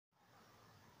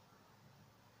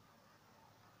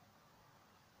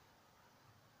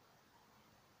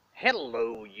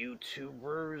Hello,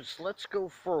 YouTubers. Let's go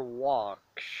for a walk,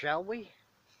 shall we?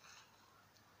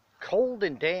 Cold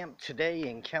and damp today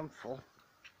in Kempful.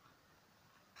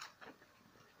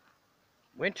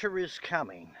 Winter is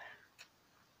coming.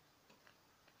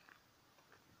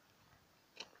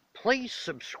 Please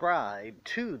subscribe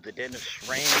to the Dennis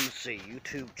Ramsey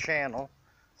YouTube channel.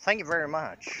 Thank you very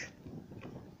much.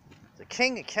 The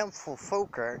king of Kempful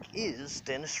folk art is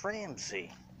Dennis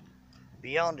Ramsey,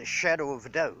 beyond a shadow of a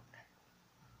doubt.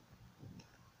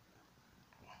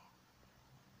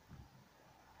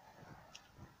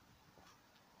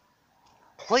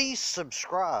 Please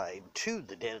subscribe to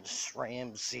the Dennis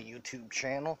Ramsey YouTube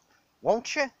channel,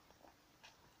 won't you?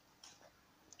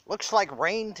 Looks like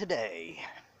rain today.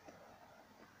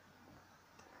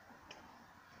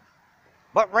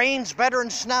 But rain's better than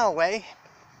snow, eh?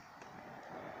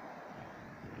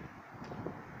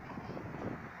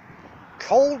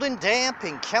 Cold and damp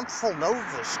in Kempful,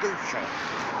 Nova Scotia.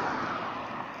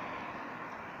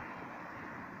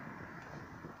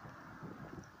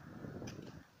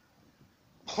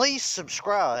 Please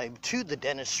subscribe to the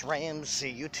Dennis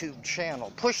Ramsey YouTube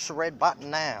channel. Push the red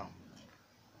button now.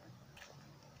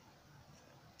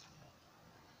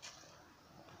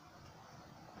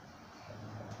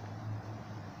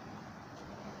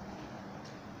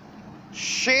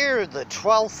 Share the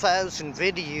 12,000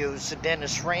 videos of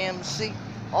Dennis Ramsey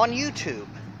on YouTube.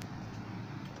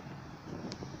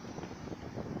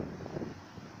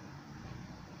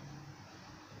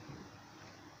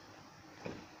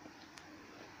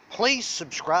 Please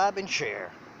subscribe and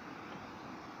share.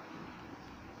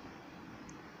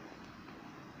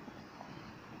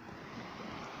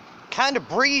 Kind of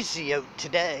breezy out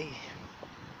today.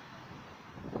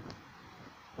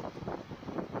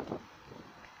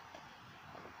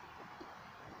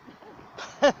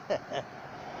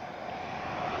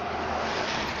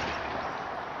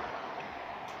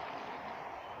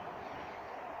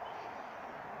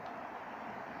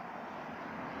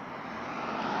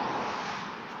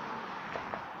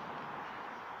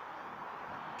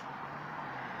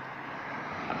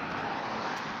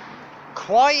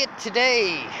 Quiet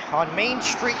today on Main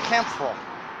Street, Kempful.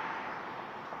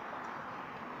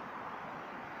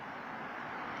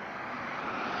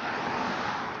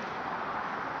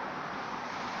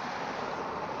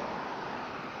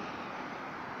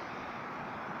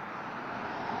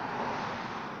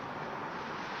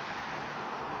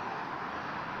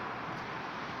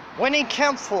 When in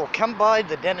Kempful, come by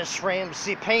the Dennis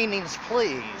Ramsey paintings,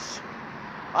 please.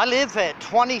 I live at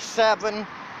 27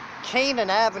 Canaan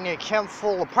Avenue,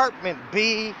 Kempful, Apartment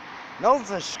B,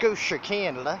 Nova Scotia,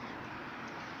 Canada.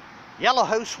 Yellow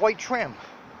house, white trim.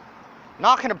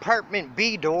 Knock on Apartment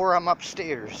B door, I'm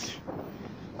upstairs.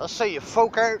 I'll sell you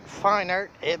folk art, fine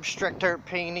art, abstract art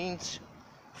paintings.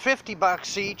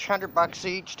 $50 each, $100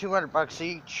 each, $200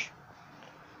 each,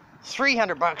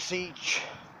 $300 each,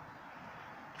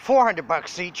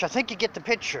 $400 each. I think you get the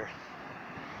picture.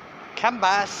 Come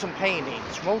buy some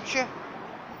paintings, won't you?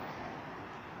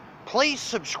 Please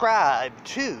subscribe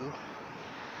to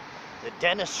the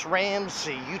Dennis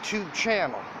Ramsey YouTube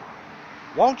channel,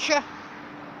 won't you?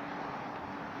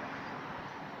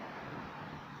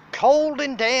 Cold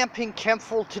and damp in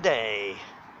Kempful today.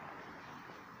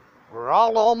 We're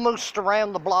all almost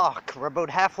around the block. We're about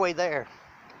halfway there.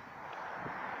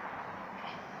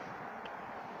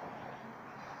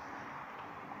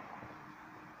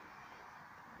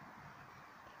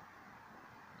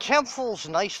 Kempful's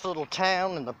a nice little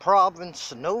town in the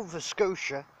province of Nova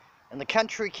Scotia in the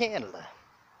country Canada.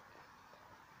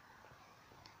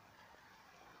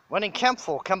 When in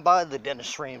Kempful, come by the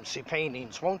Dennis Ramsey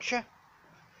paintings, won't you?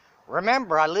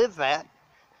 Remember, I live at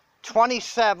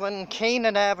 27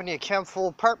 Canaan Avenue, Kempful,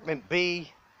 Apartment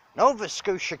B, Nova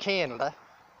Scotia, Canada.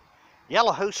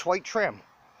 Yellow house, white trim.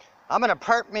 I'm in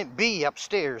Apartment B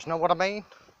upstairs, know what I mean?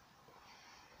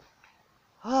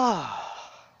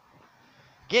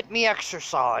 Get me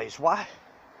exercise, why?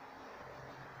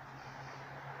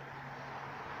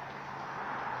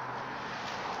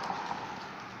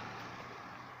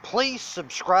 Please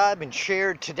subscribe and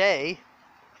share today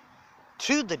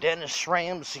to the Dennis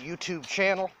Ramsey YouTube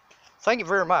channel. Thank you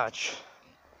very much.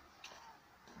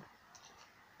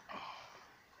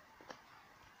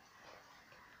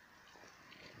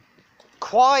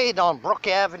 Quiet on Brook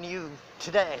Avenue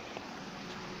today.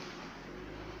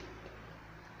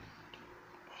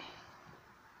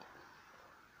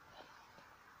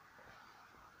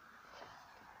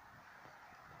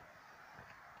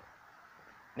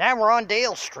 Now we're on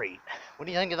Dale Street. What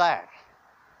do you think of that?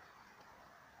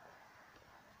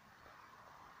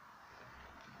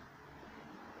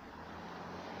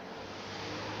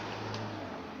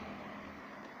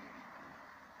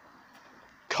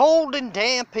 Cold and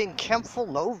damp in Kempful,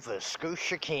 Nova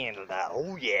Scotia, Canada.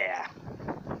 Oh yeah.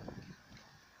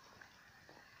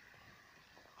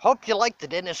 Hope you like the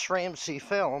Dennis Ramsay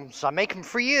films. I make them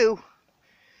for you.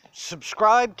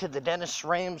 Subscribe to the Dennis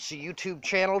Ramsay YouTube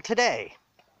channel today.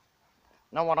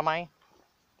 Know what I mean?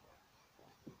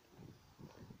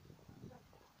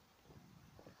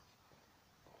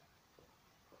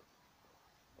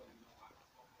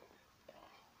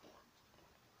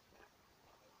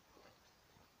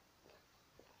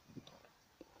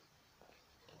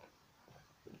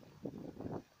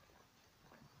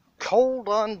 Cold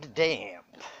and damp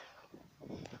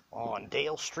on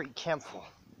Dale Street, Kempful.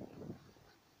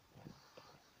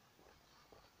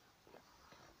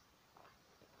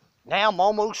 Now I'm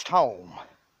almost home.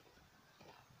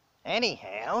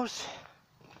 Anyhows,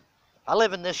 I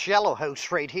live in this yellow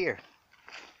house right here.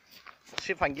 Let's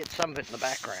see if I can get some of it in the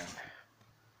background.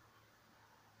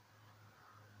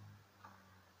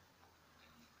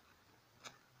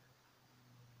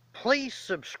 Please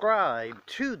subscribe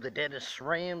to the Dennis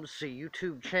Ramsay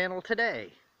YouTube channel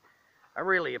today. I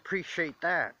really appreciate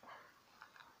that.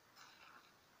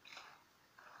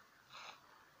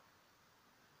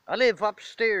 I live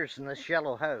upstairs in this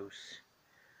yellow house.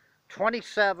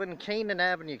 27 Canaan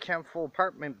Avenue, Kempful,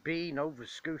 Apartment B, Nova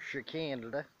Scotia,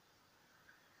 Canada.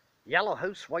 Yellow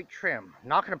house, white trim.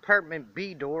 Knock on Apartment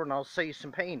B door and I'll see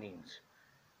some paintings.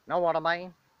 Know what I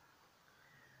mean?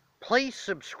 Please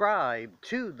subscribe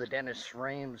to the Dennis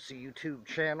Ramsay YouTube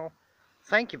channel.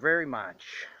 Thank you very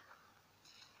much.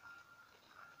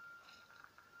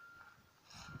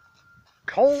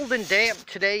 Cold and damp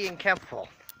today in Kempful.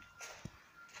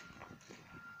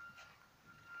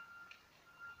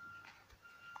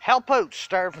 Help out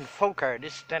starving folk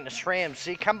artist Dennis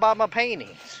Ramsay. Come buy my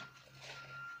paintings.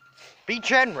 Be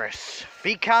generous.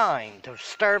 Be kind to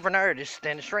starving artist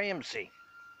Dennis Ramsay.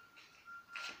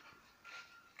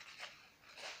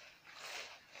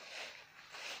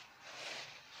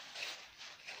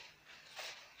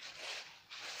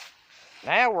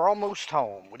 Now we're almost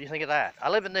home. What do you think of that? I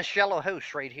live in this yellow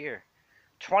house right here.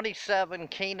 27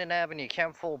 Canaan Avenue,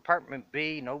 Kempful, Apartment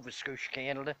B, Nova Scotia,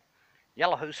 Canada.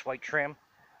 Yellow house, white trim.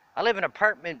 I live in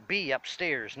Apartment B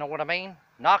upstairs. Know what I mean?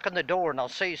 Knock on the door and I'll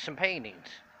see some paintings.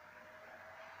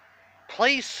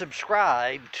 Please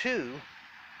subscribe to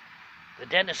the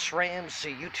Dennis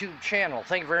Ramsay YouTube channel.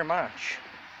 Thank you very much.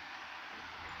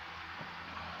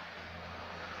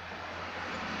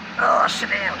 Oh, sit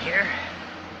down here.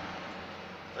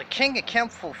 The king of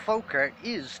Kempful folk art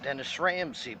is Dennis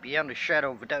Ramsay, beyond a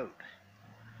shadow of a doubt.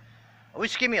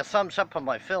 Always give me a thumbs up on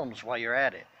my films while you're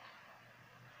at it.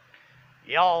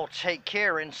 Y'all take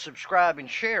care and subscribe and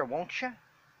share, won't ya?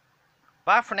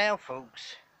 Bye for now,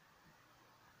 folks.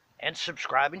 And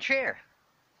subscribe and share.